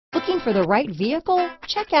Looking for the right vehicle?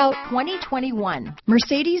 Check out 2021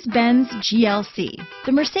 Mercedes-Benz GLC.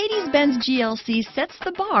 The Mercedes-Benz GLC sets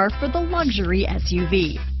the bar for the luxury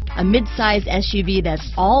SUV. A mid-size SUV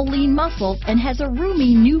that's all lean muscle and has a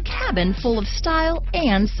roomy new cabin full of style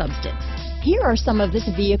and substance. Here are some of this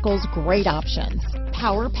vehicle's great options: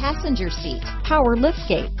 power passenger seat, power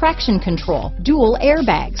liftgate, traction control, dual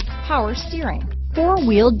airbags, power steering,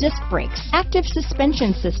 four-wheel disc brakes, active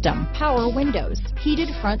suspension system, power windows, heated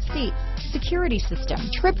front seats, security system,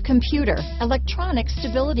 trip computer, electronic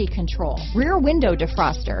stability control, rear window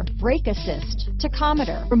defroster, brake assist,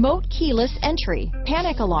 tachometer, remote keyless entry,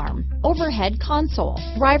 panic alarm, overhead console,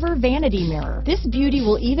 driver vanity mirror. This beauty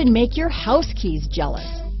will even make your house keys jealous.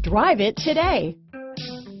 Drive it today.